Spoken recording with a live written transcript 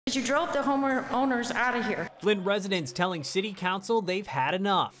You drove the homeowners out of here. Flint residents telling City Council they've had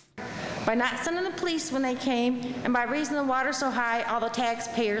enough. By not sending the police when they came, and by raising the water so high, all the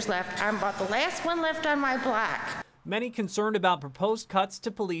taxpayers left. I'm about the last one left on my block. Many concerned about proposed cuts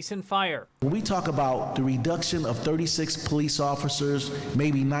to police and fire. When we talk about the reduction of 36 police officers,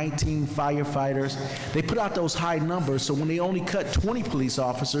 maybe 19 firefighters, they put out those high numbers, so when they only cut 20 police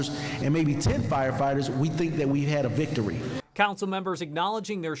officers and maybe 10 firefighters, we think that we've had a victory. Council members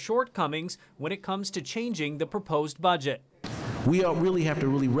acknowledging their shortcomings when it comes to changing the proposed budget. We really have to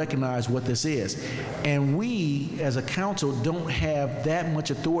recognize what this is. And we, as a council, don't have that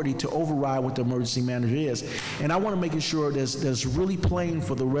much authority to override what the emergency manager is. And I want to make sure that's really plain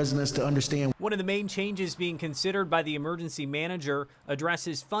for the residents to understand. One of the main changes being considered by the emergency manager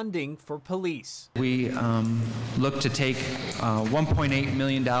addresses funding for police. We look to take $1.8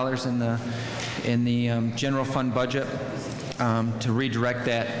 million in the general fund budget to redirect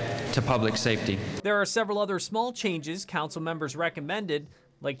that to public safety. There are several other small changes council members recommended,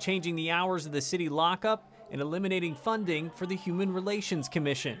 like changing the hours of the city lockup and eliminating funding for the Human Relations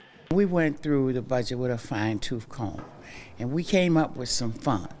Commission. We went through the budget with a fine-tooth comb, and we came up with some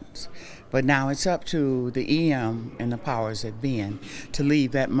funds. But now it's up to the EM and the powers that be to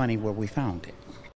leave that money where we found it.